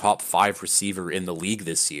easily a top 5 receiver in the league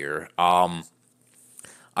this year. I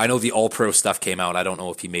know the All-Pro stuff came out. I don't know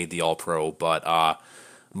if he made the All-Pro, but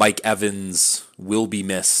Mike Evans will be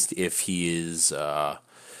missed if he is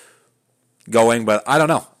going, but I don't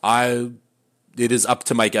know. It is up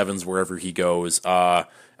to Mike Evans wherever he goes.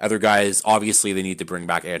 Other guys, obviously, they need to bring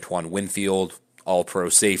back Antoine Winfield, All-Pro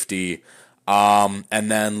safety, and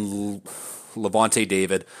then Levante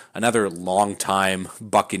David, another longtime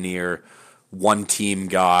Buccaneer, one-team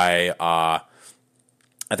guy.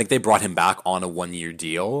 I think they brought him back on a 1-year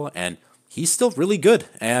deal, and he's still really good.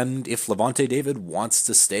 And if Levante David wants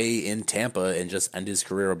to stay in Tampa and just end his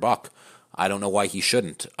career a Buck, I don't know why he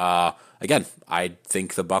shouldn't. Again, I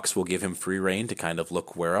think the Bucs will give him free reign to kind of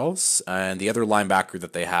look where else. And the other linebacker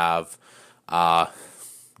that they have,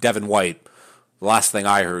 Devin White, the last thing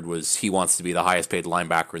I heard was he wants to be the highest paid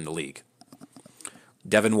linebacker in the league.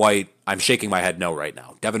 Devin White, I'm shaking my head no right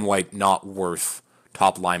now. Devin White not worth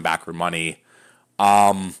top linebacker money.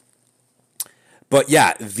 But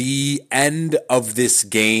yeah, the end of this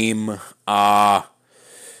game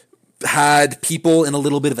had people in a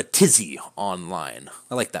little bit of a tizzy online.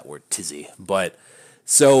 I like that word, tizzy. But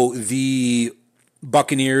so the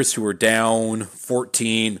Buccaneers, who were down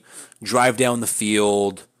 14, drive down the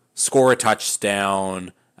field, score a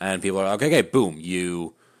touchdown, and people are like, okay, boom,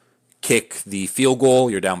 you kick the field goal,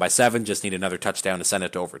 you're down by 7, just need another touchdown to send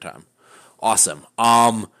it to overtime. Awesome.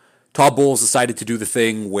 Todd Bowles decided to do the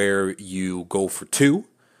thing where you go for 2.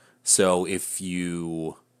 So if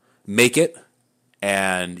you make it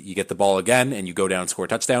and you get the ball again and you go down and score a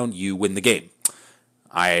touchdown, you win the game.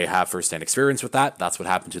 I have firsthand experience with that. That's what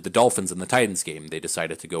happened to the Dolphins in the Titans game. They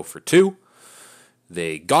decided to go for 2.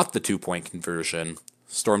 They got the 2-point conversion,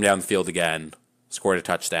 stormed down the field again, scored a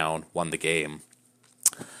touchdown, won the game.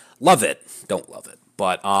 Love it. Don't love it.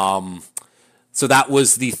 But so that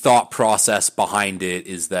was the thought process behind it,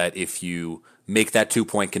 is that if you make that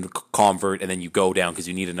 2-point convert and then you go down because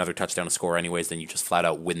you need another touchdown to score anyways, then you just flat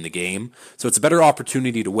out win the game. So it's a better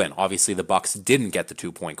opportunity to win. Obviously, the Bucs didn't get the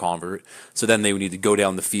 2-point convert, so then they would need to go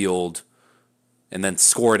down the field and then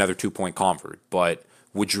score another 2-point convert. But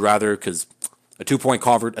would you rather, because a 2-point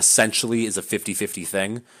convert essentially is a 50-50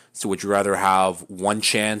 thing, so would you rather have one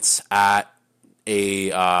chance at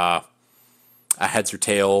a heads or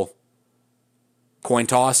tail coin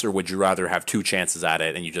toss, or would you rather have 2 chances at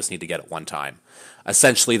it and you just need to get it one time?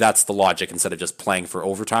 Essentially, that's the logic. Instead of just playing for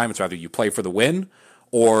overtime, it's rather you play for the win,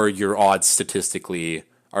 or your odds statistically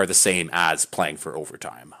are the same as playing for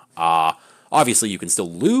overtime. Obviously, you can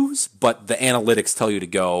still lose, but the analytics tell you to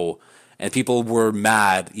go, and people were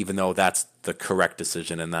mad, even though that's the correct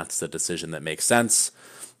decision, and that's the decision that makes sense.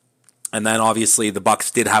 And then, obviously, the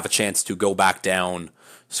Bucs did have a chance to go back down,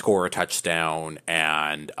 score a touchdown,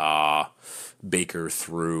 and Baker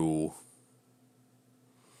threw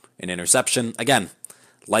an interception. Again,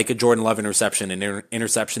 like a Jordan Love interception, an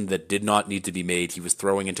interception that did not need to be made. He was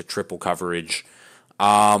throwing into triple coverage.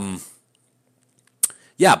 Yeah,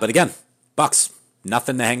 but again, Bucs,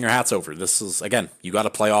 nothing to hang your hats over. This is, again, you got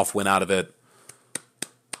a playoff win out of it.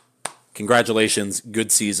 Congratulations,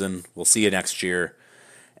 good season. We'll see you next year.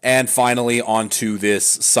 And finally, on to this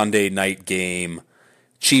Sunday night game.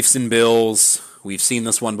 Chiefs and Bills. We've seen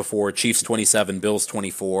this one before. Chiefs 27, Bills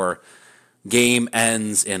 24. Game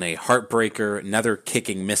ends in a heartbreaker, another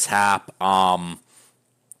kicking mishap.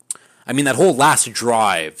 I mean, that whole last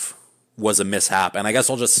drive was a mishap, and I guess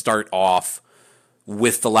I'll just start off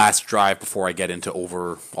with the last drive before I get into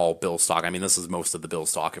overall Bills talk. I mean, this is most of the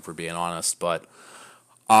Bills talk, if we're being honest, but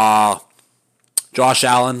Josh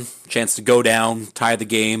Allen, chance to go down, tie the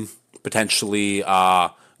game, potentially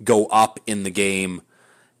go up in the game,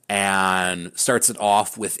 and starts it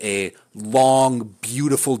off with a long,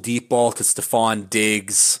 beautiful deep ball to Stephon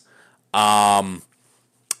Diggs.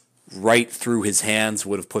 Right through his hands,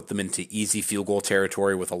 would have put them into easy field goal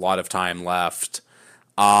territory with a lot of time left.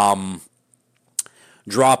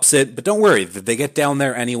 Drops it, but don't worry, they get down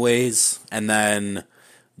there anyways, and then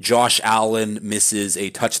Josh Allen misses a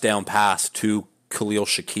touchdown pass to Khalil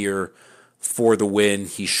Shakir for the win.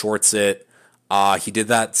 He shorts it. He did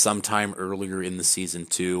that sometime earlier in the season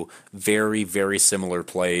too. Very, very similar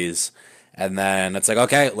plays. And then it's like,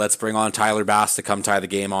 okay, let's bring on Tyler Bass to come tie the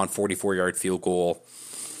game on 44-yard field goal.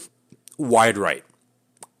 Wide right.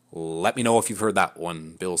 Let me know if you've heard that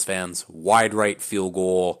one, Bills fans. Wide right field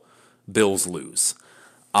goal. Bills lose.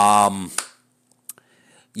 Yeah,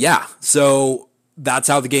 so that's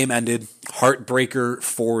how the game ended. Heartbreaker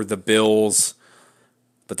for the Bills.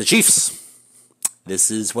 But the Chiefs,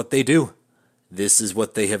 this is what they do. This is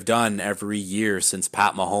what they have done every year since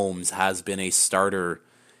Pat Mahomes has been a starter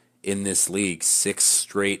in this league. 6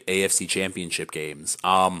 straight AFC Championship games.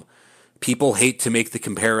 People hate to make the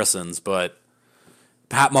comparisons, but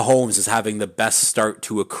Pat Mahomes is having the best start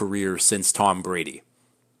to a career since Tom Brady.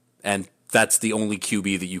 And that's the only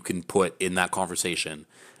QB that you can put in that conversation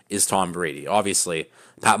is Tom Brady. Obviously,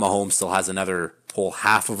 Pat Mahomes still has another whole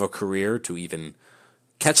half of a career to even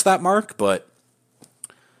catch that mark, but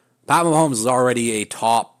Pat Mahomes is already a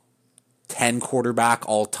top 10 quarterback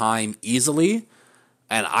all time easily,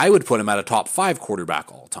 and I would put him at a top 5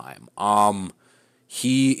 quarterback all time.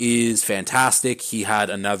 He is fantastic. He had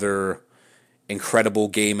another incredible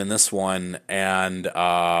game in this one, and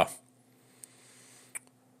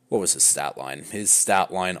what was his stat line? His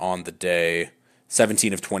stat line on the day,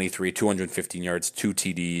 17 of 23, 215 yards, 2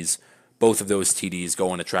 TDs. Both of those TDs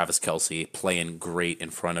going to Travis Kelce, playing great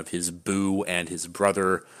in front of his boo and his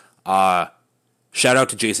brother. Shout out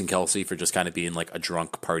to Jason Kelce for just kind of being like a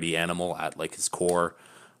drunk party animal at like his core.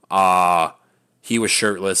 He was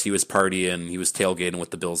shirtless, he was partying, he was tailgating with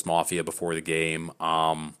the Bills Mafia before the game.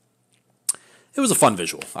 It was a fun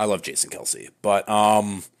visual. I love Jason Kelce. But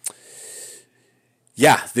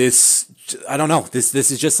yeah, I don't know. This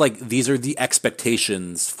is just like, these are the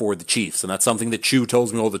expectations for the Chiefs. And that's something that Chew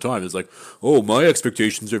tells me all the time. It's like, oh, my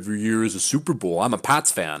expectations every year is a Super Bowl. I'm a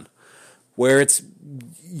Pats fan. Where it's,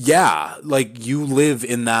 yeah, like you live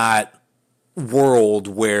in that world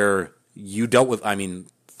where you dealt with, I mean,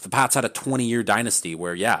 the Pats had a 20-year dynasty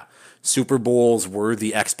where, yeah, Super Bowls were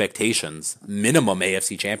the expectations, minimum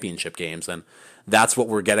AFC Championship games, and that's what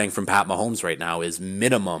we're getting from Pat Mahomes right now is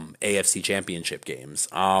minimum AFC Championship games.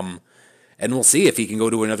 And we'll see if he can go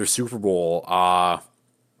to another Super Bowl.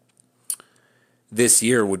 This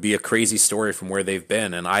year would be a crazy story from where they've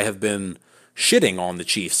been, and I have been shitting on the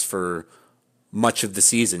Chiefs for much of the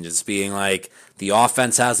season, just being like, the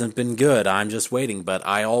offense hasn't been good, I'm just waiting, but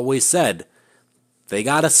I always said, they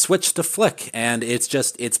got to switch to flick, and it's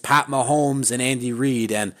Pat Mahomes and Andy Reid,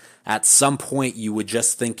 and at some point you would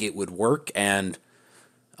just think it would work, and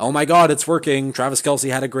oh my God, it's working. Travis Kelce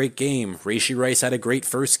had a great game. Rashee Rice had a great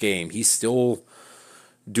first game. He's still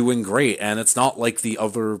doing great, and it's not like the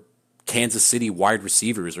other Kansas City wide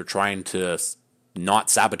receivers are trying to not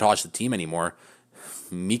sabotage the team anymore.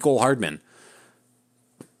 Mecole Hardman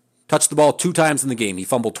touched the ball 2 times in the game. He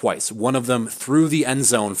fumbled twice. One of them through the end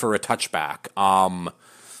zone for a touchback. And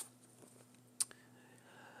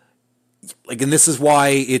this is why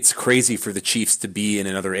it's crazy for the Chiefs to be in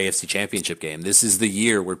another AFC Championship game. This is the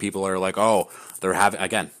year where people are like, oh, they're having,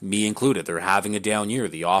 again, me included, they're having a down year.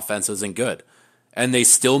 The offense isn't good. And they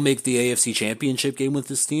still make the AFC Championship game with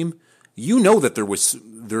this team. You know that their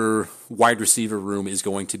wide receiver room is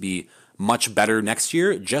going to be much better next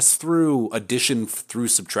year just through addition, through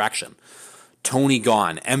subtraction. Tony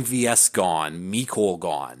gone, MVS gone, Mecole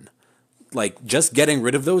gone. Like, just getting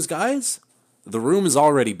rid of those guys, the room is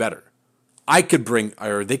already better. They could bring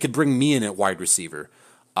me in at wide receiver.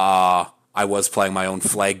 I was playing my own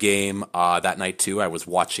flag game that night too. I was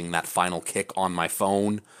watching that final kick on my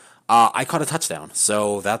phone. I caught a touchdown,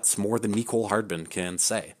 so that's more than Mecole Hardman can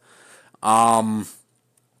say. I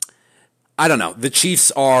don't know. The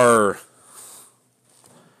Chiefs are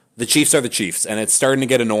the Chiefs, and it's starting to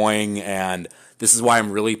get annoying, and this is why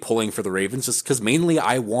I'm really pulling for the Ravens, just because mainly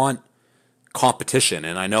I want competition,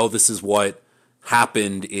 and I know this is what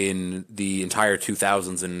happened in the entire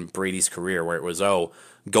 2000s in Brady's career, where it was,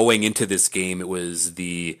 going into this game, it was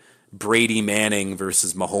the Brady Manning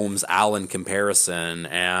versus Mahomes Allen comparison,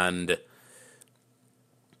 and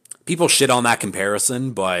people shit on that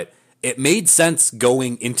comparison, but it made sense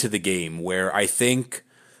going into the game, where I think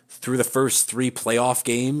through the first 3 playoff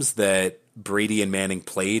games that Brady and Manning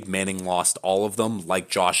played, Manning lost all of them, like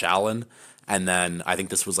Josh Allen. And then I think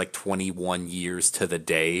this was like 21 years to the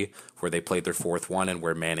day where they played their 4th one and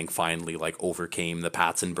where Manning finally like overcame the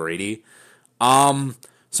Pats and Brady. So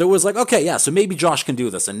it was like, okay, yeah, so maybe Josh can do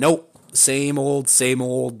this. And nope, same old, same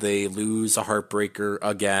old. They lose a heartbreaker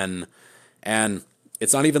again. And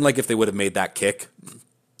it's not even like if they would have made that kick,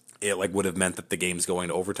 it like would have meant that the game's going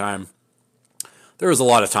to overtime. There was a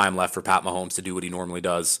lot of time left for Pat Mahomes to do what he normally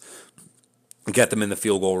does, get them in the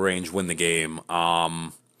field goal range, win the game.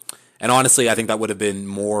 And honestly, I think that would have been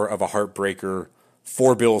more of a heartbreaker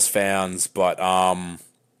for Bills fans. But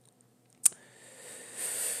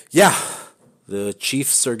yeah, the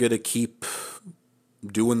Chiefs are going to keep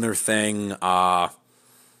doing their thing.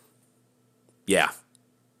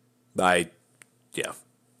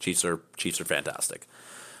 Chiefs are fantastic.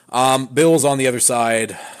 Bills on the other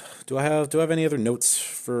side. Do I have any other notes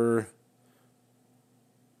for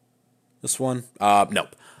this one?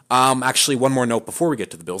 Nope. Actually, one more note before we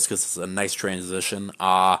get to the Bills, because it's a nice transition.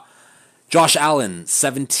 Josh Allen,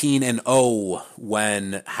 17-0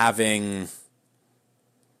 when having,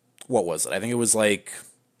 what was it? I think it was like,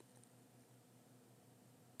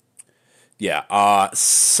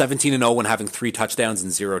 17-0 when having 3 touchdowns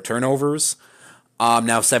and 0 turnovers.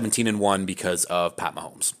 Now 17-1 because of Pat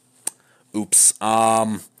Mahomes. Oops.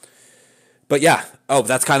 But yeah,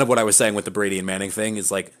 that's kind of what I was saying with the Brady and Manning thing,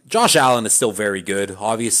 is like Josh Allen is still very good.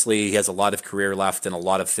 Obviously, he has a lot of career left and a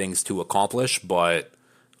lot of things to accomplish, but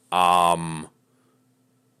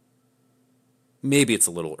maybe it's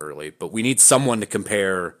a little early. But we need someone to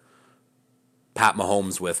compare Pat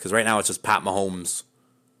Mahomes with, because right now it's just Pat Mahomes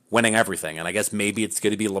winning everything. And I guess maybe it's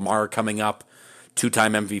going to be Lamar coming up,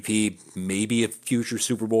 2-time MVP, maybe a future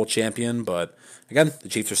Super Bowl champion. But again, the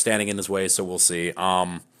Chiefs are standing in his way, so we'll see.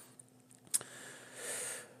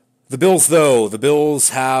 The Bills, though,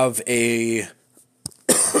 have a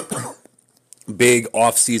big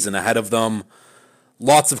offseason ahead of them.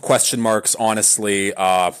 Lots of question marks, honestly,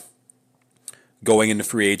 going into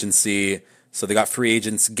free agency. So they got free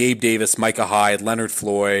agents Gabe Davis, Micah Hyde, Leonard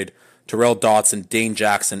Floyd, Terrell Dotson, Dane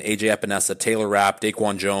Jackson, AJ Epinesa, Taylor Rapp,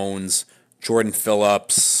 Daquan Jones, Jordan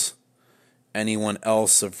Phillips. Anyone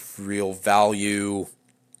else of real value?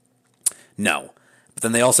 No. But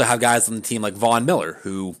then they also have guys on the team like Von Miller,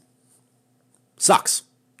 who sucks.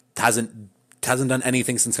 Hasn't done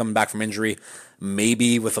anything since coming back from injury.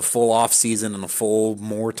 Maybe with a full off season and a full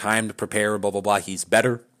more time to prepare, blah, blah, blah, he's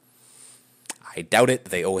better. I doubt it.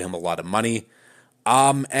 They owe him a lot of money.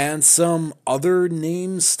 And some other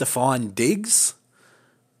names, Stephon Diggs.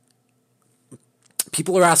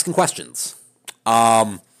 People are asking questions.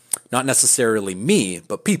 Not necessarily me,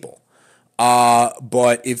 but people.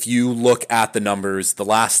 But if you look at the numbers, the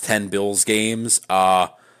last 10 Bills games,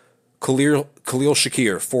 Khalil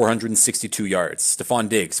Shakir, 462 yards. Stephon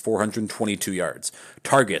Diggs, 422 yards.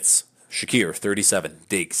 Targets, Shakir, 37.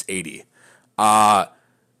 Diggs, 80.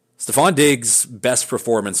 Stephon Diggs' best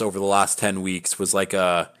performance over the last 10 weeks was like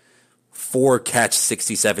a 4-catch,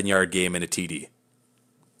 67-yard game in a TD.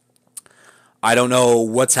 I don't know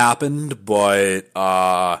what's happened,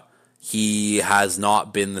 but he has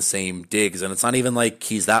not been the same Diggs. And it's not even like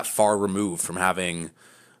he's that far removed from having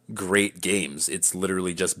great games. It's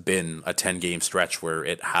literally just been a 10-game stretch where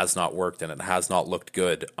it has not worked and it has not looked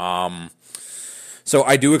good. So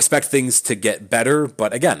I do expect things to get better,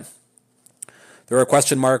 but again, there are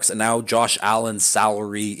question marks, and now Josh Allen's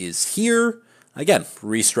salary is here. Again,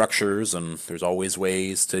 restructures, and there's always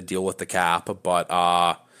ways to deal with the cap, but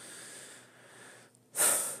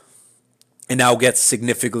it now gets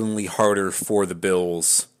significantly harder for the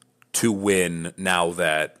Bills to win now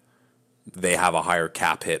that they have a higher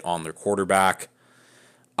cap hit on their quarterback.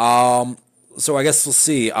 So I guess we'll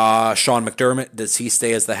see. Sean McDermott, does he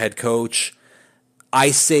stay as the head coach?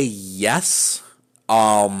 I say yes,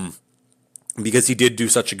 because he did do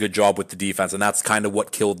such a good job with the defense, and that's kind of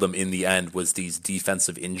what killed them in the end, was these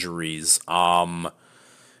defensive injuries.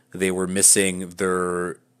 They were missing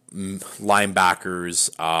their linebackers.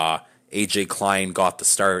 AJ Klein got the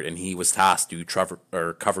start, and he was tasked to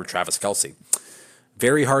cover Travis Kelce.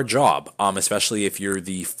 Very hard job, especially if you're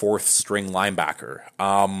the 4th string linebacker.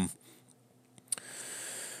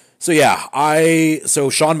 So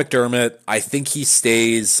Sean McDermott, I think he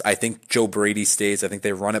stays. I think Joe Brady stays. I think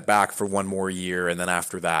they run it back for one more year, and then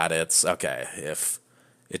after that, it's okay. If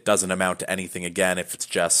it doesn't amount to anything again, if it's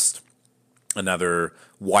just another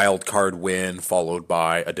wild card win followed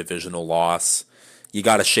by a divisional loss. You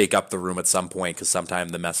got to shake up the room at some point because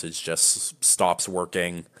sometimes the message just stops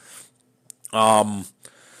working.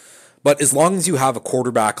 But as long as you have a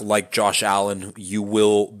quarterback like Josh Allen, you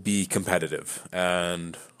will be competitive.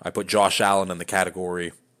 And I put Josh Allen in the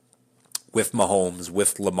category with Mahomes,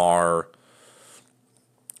 with Lamar.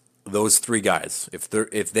 Those three guys, if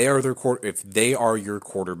they are your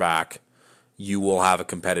quarterback, you will have a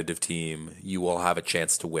competitive team. You will have a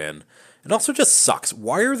chance to win. It also just sucks.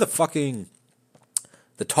 Why are the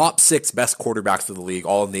top 6 best quarterbacks of the league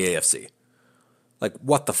all in the AFC? Like,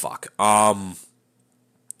 what the fuck? At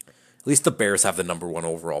least the Bears have the number 1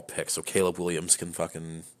 overall pick, so Caleb Williams can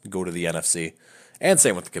fucking go to the NFC. And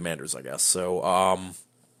same with the Commanders, I guess. So,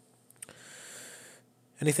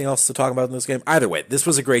 anything else to talk about in this game? Either way, this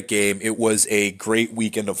was a great game. It was a great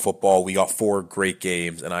weekend of football. We got 4 great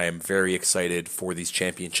games, and I am very excited for these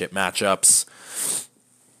championship matchups.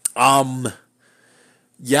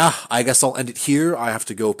 Yeah, I guess I'll end it here. I have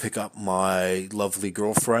to go pick up my lovely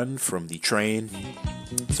girlfriend from the train.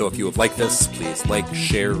 So if you would like this, please like,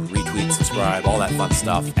 share, retweet, subscribe, all that fun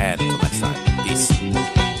stuff. And until next time,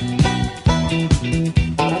 peace.